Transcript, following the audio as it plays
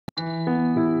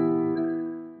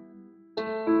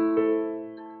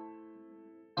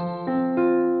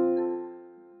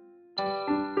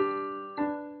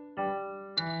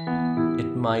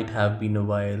might have been a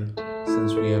while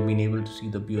since we have been able to see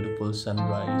the beautiful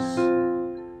sunrise.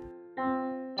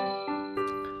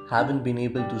 Haven't been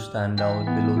able to stand out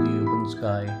below the open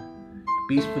sky to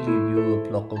peacefully view a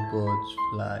flock of birds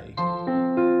fly.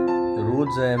 The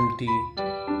roads are empty,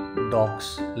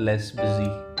 docks less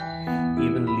busy,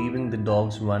 even leaving the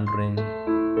dogs wondering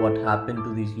what happened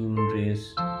to these human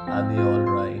race. Are they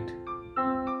alright?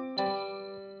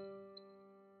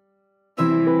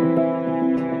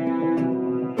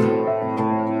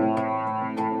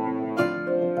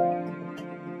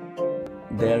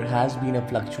 There has been a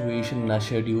fluctuation in our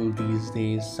schedule these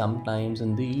days, sometimes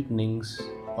in the evenings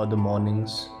or the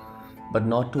mornings, but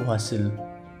not to hustle,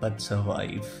 but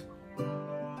survive.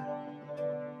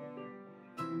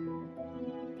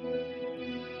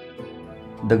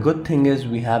 The good thing is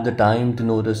we have the time to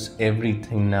notice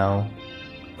everything now.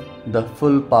 The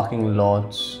full parking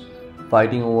lots,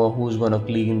 fighting over who's gonna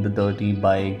clean the dirty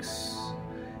bikes,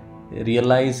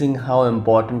 realizing how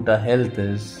important our health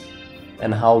is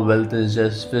and how wealth is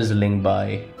just fizzling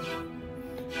by.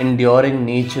 Enduring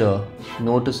nature,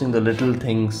 noticing the little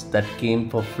things that came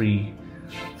for free,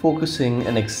 focusing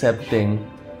and accepting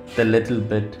the little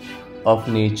bit of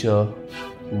nature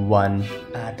one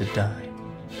at a time.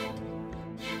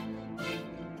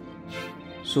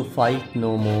 So fight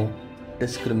no more,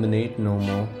 discriminate no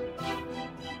more.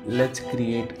 Let's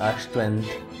create our strength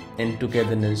and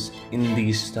togetherness in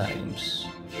these times.